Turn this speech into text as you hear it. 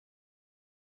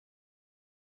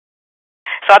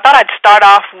so I thought I'd start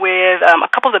off with a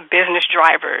couple of the business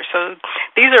drivers. So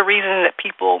these are reasons that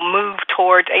people move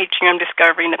towards atrium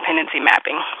discovery and dependency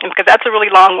mapping. And because that's a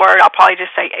really long word, I'll probably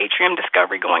just say atrium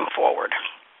discovery going forward.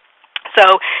 So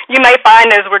you may find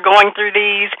as we're going through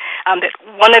these that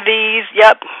one of these,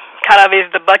 kind of is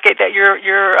the bucket that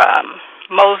you're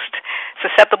most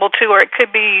susceptible to, or it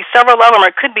could be several of them, or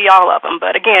it could be all of them.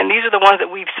 But again, these are the ones that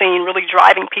we've seen really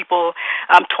driving people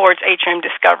towards atrium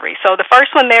discovery. So the first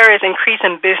one there is increase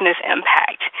in business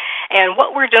impact. And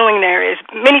what we're doing there is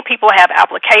many people have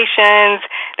applications.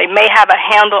 They may have a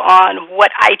handle on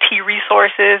what IT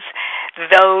resources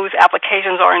those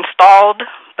applications are installed,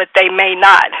 but they may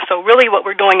not. So really what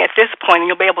we're doing at this point, and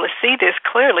you'll be able to see this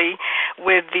clearly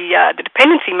with the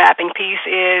dependency mapping piece,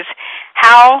 is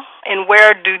how and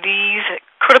where do these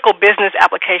critical business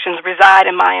applications reside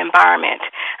in my environment.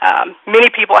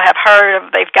 Many people have heard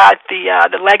of, they've got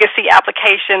the legacy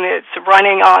application that's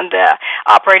running on the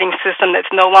operating system that's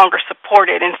no longer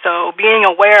supported, and so being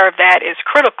aware of that is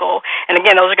critical. And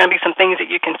again, those are going to be some things that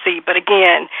you can see. But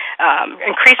again,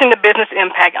 increasing the business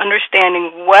impact,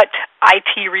 understanding what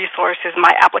IT resources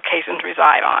my applications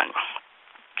reside on.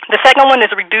 The second one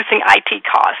is reducing IT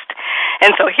cost.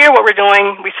 And so here what we're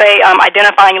doing, we say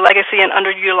identifying legacy and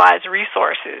underutilized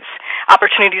resources,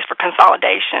 opportunities for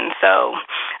consolidation. So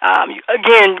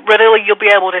again, really you'll be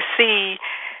able to see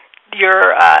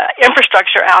your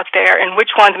infrastructure out there and which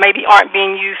ones maybe aren't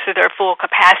being used to their full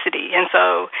capacity. And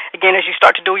so again, as you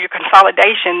start to do your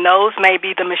consolidation, those may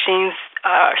be the machines,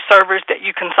 servers that you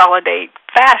consolidate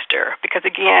faster, because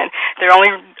again, they're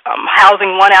only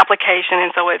housing one application,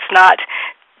 and so it's not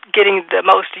getting the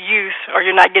most use, or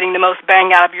you're not getting the most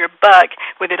bang out of your buck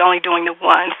with it only doing the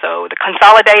one. So the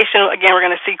consolidation, again, we're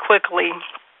going to see quickly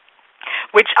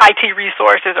which IT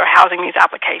resources are housing these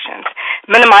applications,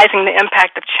 minimizing the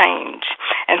impact of change.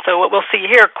 And so what we'll see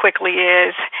here quickly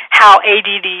is how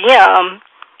ADDM,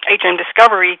 atrium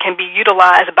discovery, can be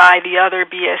utilized by the other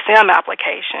BSM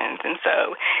applications. And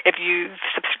so if you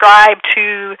subscribe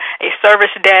to a service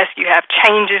desk, you have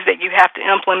changes that you have to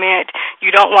implement.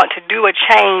 You don't want to do a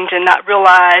change and not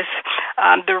realize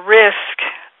the risk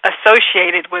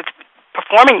associated with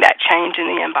performing that change in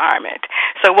the environment.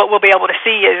 So what we'll be able to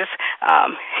see is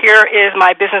here is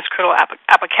my business critical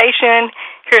application.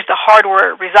 Here's the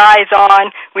hardware it resides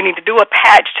on. We need to do a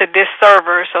patch to this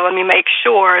server, so let me make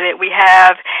sure that we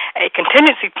have a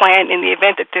contingency plan in the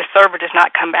event that this server does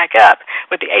not come back up.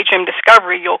 With the atrium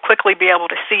discovery, you'll quickly be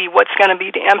able to see what's going to be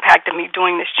the impact of me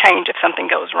doing this change if something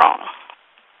goes wrong.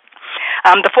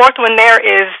 The fourth one there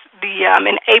is the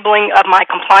enabling of my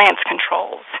compliance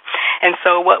controls. And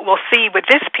so what we'll see with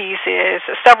this piece is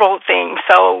several things.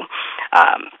 So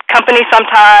companies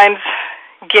sometimes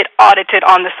get audited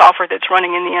on the software that's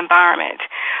running in the environment.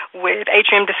 With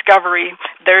atrium discovery,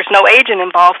 there's no agent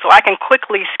involved, so I can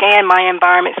quickly scan my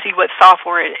environment, see what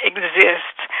software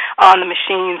exists on the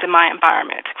machines in my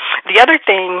environment. The other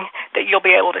thing that you'll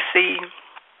be able to see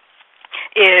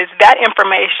is that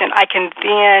information I can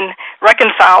then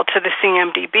reconcile to the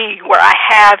CMDB where I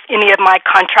have any of my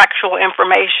contractual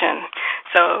information.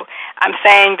 So I'm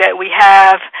saying that we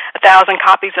have 1,000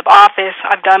 copies of Office.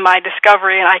 I've done my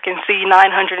discovery and I can see 900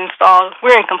 installed.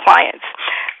 We're in compliance.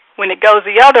 When it goes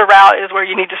the other route is where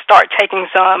you need to start taking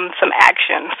some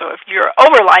action. So if you're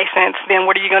over licensed, then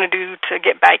what are you going to do to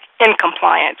get back in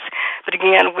compliance? But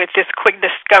again, with this quick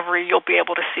discovery, you'll be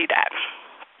able to see that.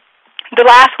 The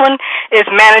last one is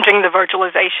managing the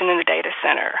virtualization in the data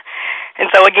center. And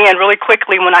so again, really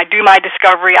quickly, when I do my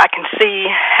discovery, I can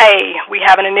see, hey, we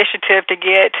have an initiative to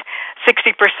get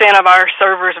 60% of our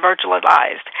servers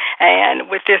virtualized.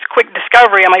 And with this quick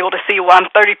discovery, I'm able to see, well,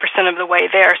 I'm 30% of the way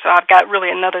there, so I've got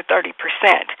really another 30%.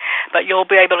 But you'll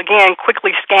be able to, again,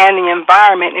 quickly scan the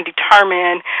environment and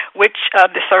determine which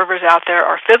of the servers out there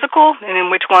are physical and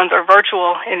then which ones are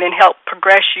virtual, and then help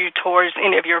progress you towards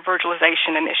any of your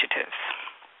virtualization initiatives.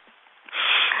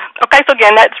 Okay, so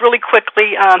again, that's really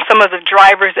quickly some of the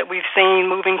drivers that we've seen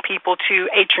moving people to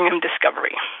atrium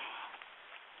discovery.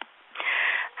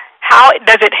 How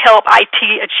does it help IT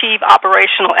achieve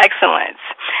operational excellence?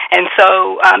 And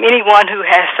so anyone who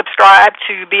has subscribed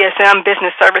to BSM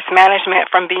Business Service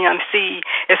Management from BMC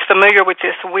is familiar with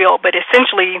this wheel, but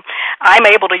essentially I'm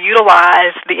able to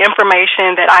utilize the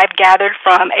information that I've gathered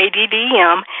from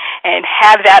ADDM and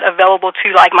have that available to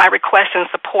like my request and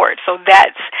support. So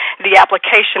that's the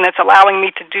application that's allowing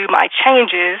me to do my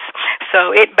changes.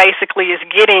 So it basically is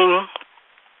getting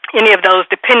any of those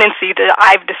dependencies that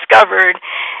I've discovered,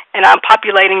 and I'm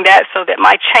populating that so that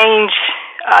my change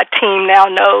team now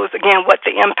knows, again, what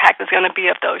the impact is going to be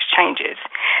of those changes.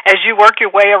 As you work your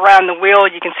way around the wheel,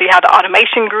 you can see how the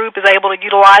automation group is able to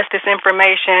utilize this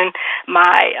information.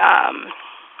 My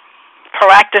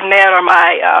proactive net or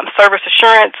my service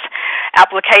assurance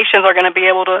applications are going to be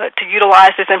able to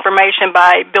utilize this information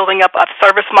by building up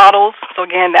service models. So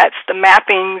again, that's the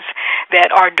mappings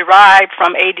that are derived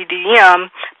from ADDM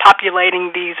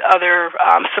populating these other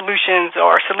solutions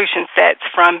or solution sets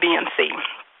from BMC.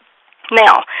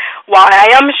 Now, while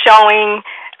I am showing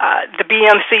the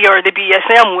BMC or the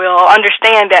BSM wheel,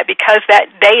 understand that because that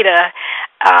data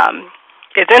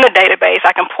is in a database,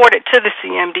 I can port it to the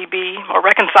CMDB or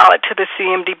reconcile it to the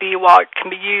CMDB while it can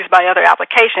be used by other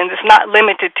applications. It's not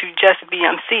limited to just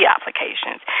BMC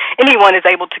applications. Anyone is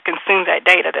able to consume that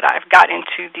data that I've got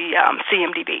into the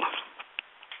CMDB.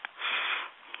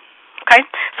 Okay,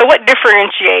 so what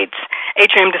differentiates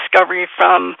Atrium Discovery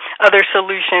from other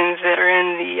solutions that are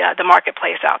in the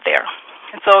marketplace out there?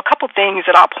 And so a couple things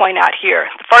that I'll point out here.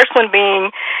 The first one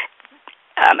being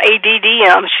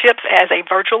ADDM ships as a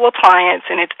virtual appliance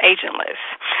and it's agentless.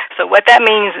 So what that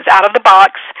means is out of the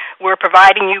box, we're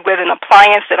providing you with an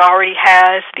appliance that already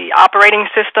has the operating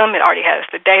system, it already has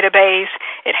the database,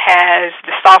 it has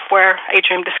the software,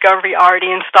 Atrium Discovery, already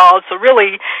installed. So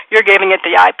really, you're giving it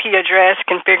the IP address,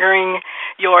 configuring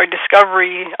your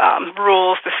discovery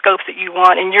rules, the scopes that you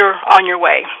want, and you're on your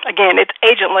way. Again, it's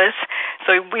agentless,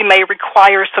 so we may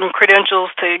require some credentials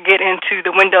to get into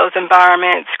the Windows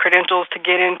environments, credentials to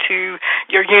get into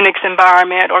your Unix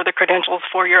environment, or the credentials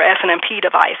for your SNMP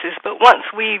devices. But once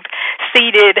we've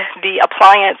seeded the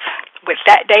appliance with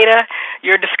that data,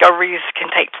 your discoveries can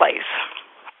take place.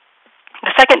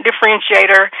 The second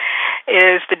differentiator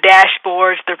is the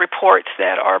dashboards, the reports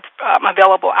that are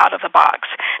available out of the box.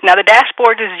 Now, the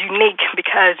dashboard is unique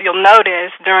because you'll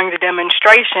notice during the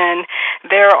demonstration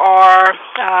there are,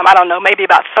 maybe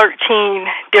about 13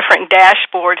 different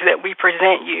dashboards that we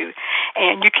present you,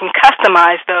 and you can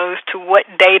customize those to what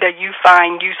data you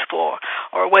find useful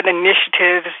or what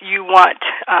initiatives you want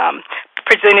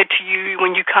presented to you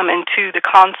when you come into the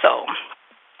console.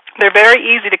 They're very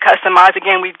easy to customize.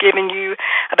 Again, we've given you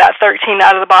about 13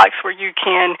 out of the box where you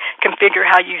can configure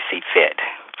how you see fit.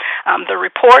 The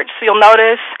reports, you'll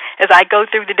notice, as I go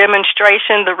through the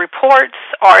demonstration, the reports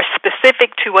are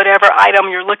specific to whatever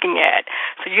item you're looking at.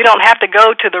 So you don't have to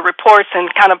go to the reports and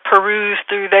kind of peruse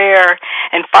through there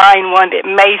and find one that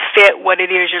may fit what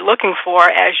it is you're looking for.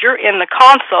 As you're in the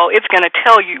console, it's going to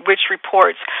tell you which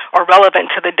reports are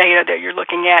relevant to the data that you're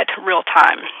looking at real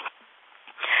time.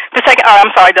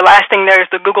 The last thing there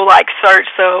is the Google-like search,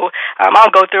 so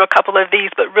I'll go through a couple of these,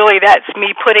 but really that's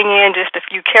me putting in just a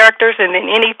few characters, and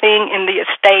then anything in the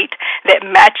estate that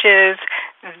matches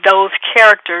those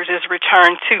characters is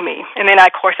returned to me. And then,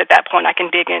 of course, at that point I can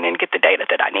dig in and get the data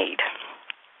that I need.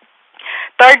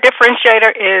 Third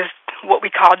differentiator is what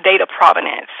we call data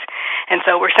provenance. And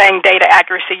so we're saying data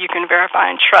accuracy you can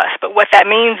verify and trust. But what that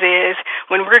means is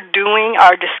when we're doing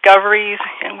our discoveries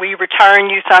and we return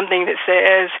you something that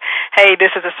says, hey, this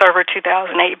is a Server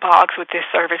 2008 box with this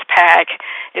service pack,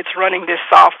 it's running this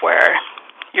software.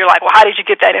 You're like, well, how did you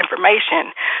get that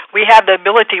information? We have the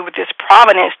ability with this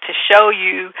provenance to show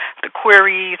you the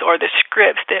queries or the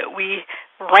scripts that we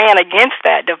ran against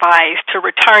that device to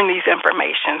return these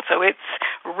information. So it's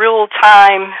real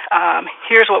time.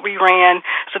 Here's what we ran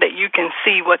so that you can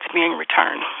see what's being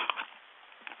returned.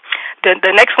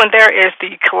 The next one there is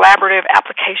the collaborative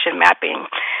application mapping.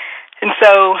 And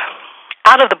so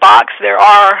out of the box, there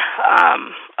are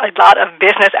a lot of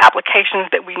business applications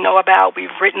that we know about.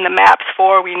 We've written the maps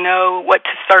for. We know what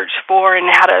to search for and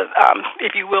how to,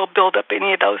 if you will, build up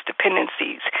any of those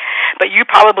dependencies. But you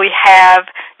probably have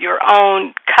your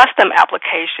own custom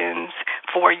applications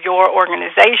for your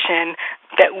organization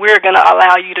that we're going to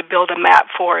allow you to build a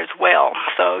map for as well.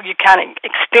 So you kind of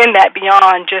extend that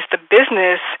beyond just the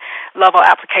business level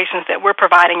applications that we're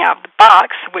providing out of the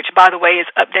box, which, by the way, is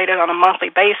updated on a monthly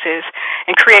basis,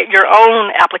 and create your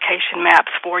own application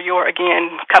maps for your,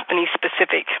 again,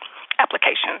 company-specific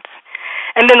applications.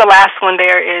 And then the last one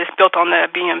there is built on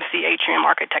the BMC Atrium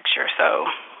architecture. So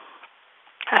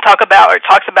I talks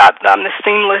about the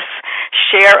seamless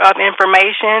share of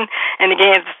information, and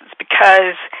again, it's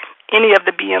because any of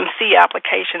the BMC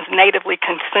applications natively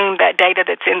consume that data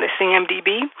that's in the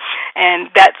CMDB, and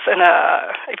that's,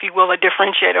 if you will, a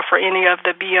differentiator for any of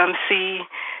the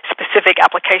BMC-specific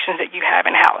applications that you have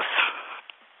in-house.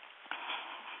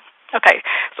 Okay,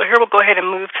 so here we'll go ahead and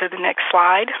move to the next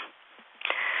slide.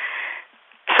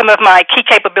 some of my key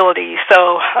capabilities.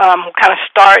 So we'll kind of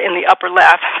start in the upper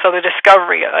left. So the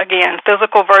discovery, again,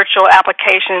 physical, virtual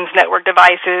applications, network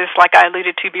devices, like I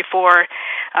alluded to before,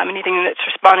 anything that's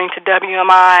responding to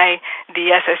WMI,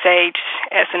 the SSH,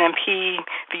 SNMP.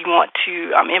 If you want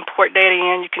to import data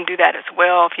in, you can do that as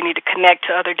well. If you need to connect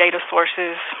to other data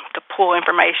sources to pull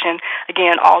information,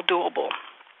 again, all doable.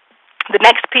 The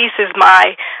next piece is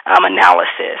my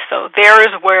analysis. So there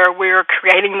is where we're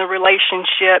creating the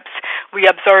relationships. We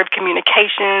observe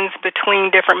communications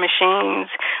between different machines.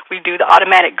 We do the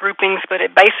automatic groupings, but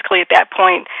basically at that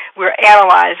point, we're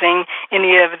analyzing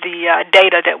any of the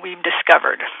data that we've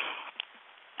discovered.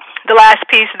 The last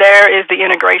piece there is the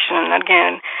integration. And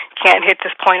again, can't hit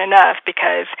this point enough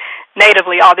because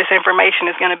natively all this information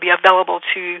is going to be available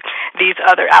to these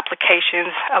other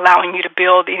applications, allowing you to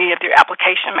build any of your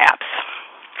application maps.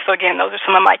 So again, those are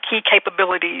some of my key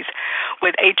capabilities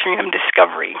with Atrium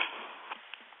Discovery.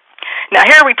 Now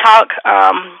here we talk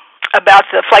about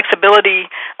the flexibility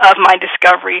of my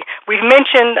discovery. We've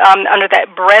mentioned under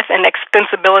that breadth and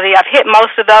extensibility, I've hit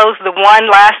most of those. The one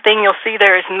last thing you'll see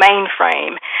there is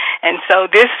mainframe. And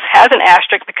so this has an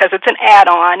asterisk because it's an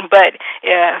add-on, but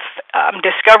if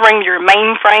discovering your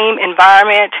mainframe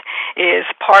environment is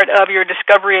part of your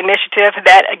discovery initiative,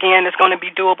 that again is going to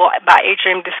be doable by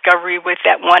Atrium Discovery with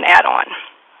that one add-on.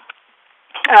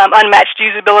 Unmatched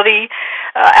usability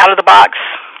out of the box.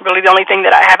 Really the only thing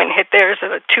that I haven't hit there is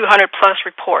 200-plus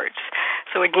reports.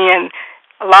 So again,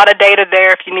 a lot of data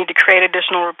there. If you need to create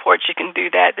additional reports, you can do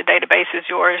that. The database is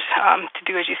yours to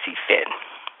do as you see fit.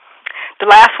 The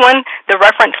last one, the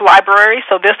reference library.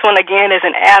 So this one, again, is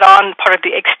an add-on, part of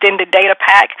the extended data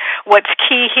pack. What's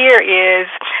key here is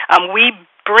we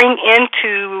bring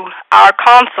into our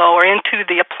console or into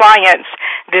the appliance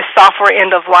this software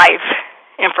end-of-life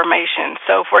information.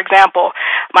 So, for example,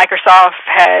 Microsoft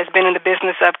has been in the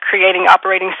business of creating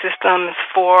operating systems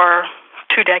for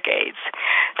 2 decades.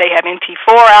 They have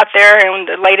NT4 out there, and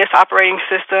the latest operating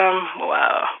system,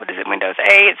 Windows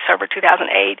 8, Server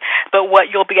 2008. But what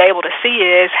you'll be able to see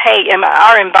is, hey, in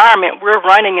our environment, we're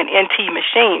running an NT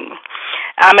machine.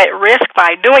 I'm at risk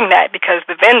by doing that because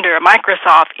the vendor,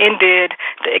 Microsoft, ended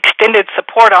the extended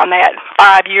support on that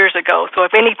 5 years ago. So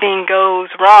if anything goes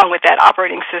wrong with that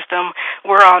operating system,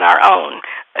 we're on our own.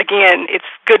 Again, it's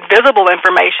good visible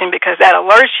information because that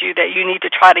alerts you that you need to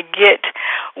try to get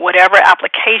whatever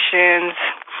applications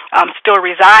still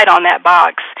reside on that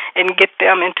box and get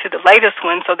them into the latest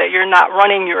one so that you're not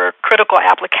running your critical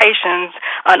applications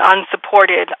on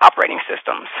unsupported operating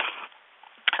systems.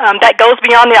 That goes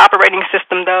beyond the operating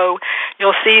system, though.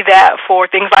 You'll see that for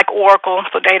things like Oracle,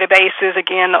 so databases,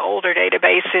 again, the older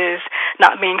databases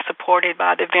not being supported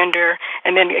by the vendor,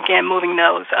 and then, again, moving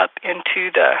those up into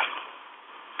the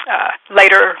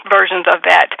later versions of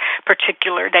that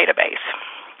particular database.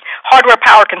 Hardware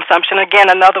power consumption, again,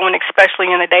 another one, especially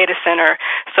in a data center.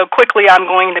 So quickly I'm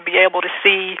going to be able to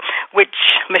see which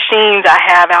machines I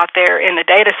have out there in the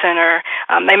data center.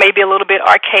 They may be a little bit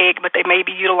archaic, but they may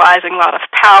be utilizing a lot of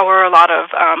power, a lot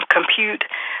of compute,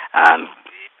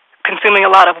 consuming a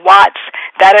lot of watts.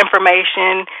 That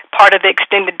information, part of the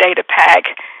extended data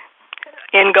pack,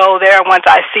 in go there. Once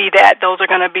I see that, those are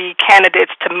going to be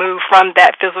candidates to move from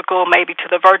that physical maybe to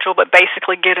the virtual, but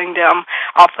basically getting them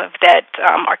off of that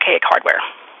archaic hardware.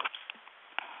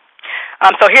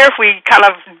 So here, if we kind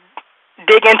of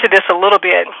dig into this a little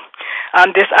bit,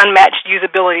 this unmatched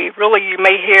usability. Really, you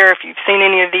may hear, if you've seen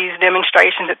any of these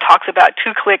demonstrations, it talks about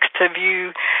 2 clicks to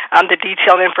view the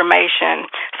detailed information.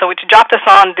 So it's dropped us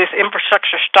on this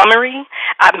infrastructure summary.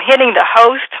 I'm hitting the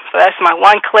host, so that's my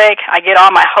 1 click. I get all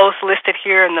my hosts listed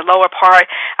here in the lower part.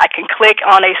 I can click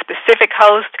on a specific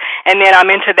host, and then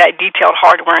I'm into that detailed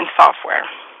hardware and software.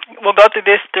 We'll go through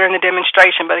this during the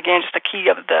demonstration, but again, just a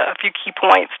few key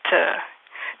points to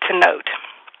note.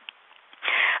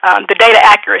 The data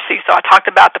accuracy, so I talked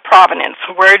about the provenance.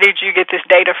 Where did you get this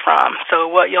data from? So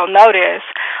what you'll notice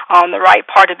on the right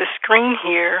part of the screen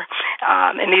here,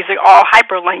 and these are all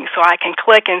hyperlinks, so I can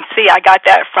click and see I got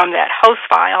that from that host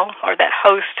file or that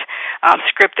host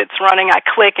script that's running. I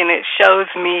click and it shows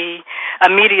me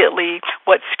immediately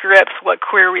what scripts, what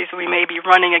queries we may be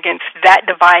running against that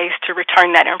device to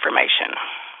return that information.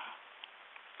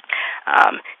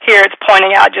 Here it's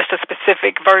pointing out just a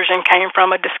specific version came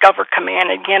from a discover command.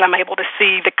 Again, I'm able to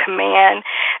see the command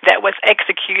that was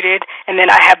executed, and then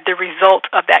I have the result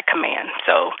of that command.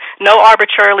 So no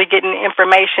arbitrarily getting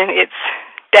information. It's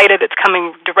data that's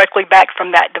coming directly back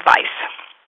from that device.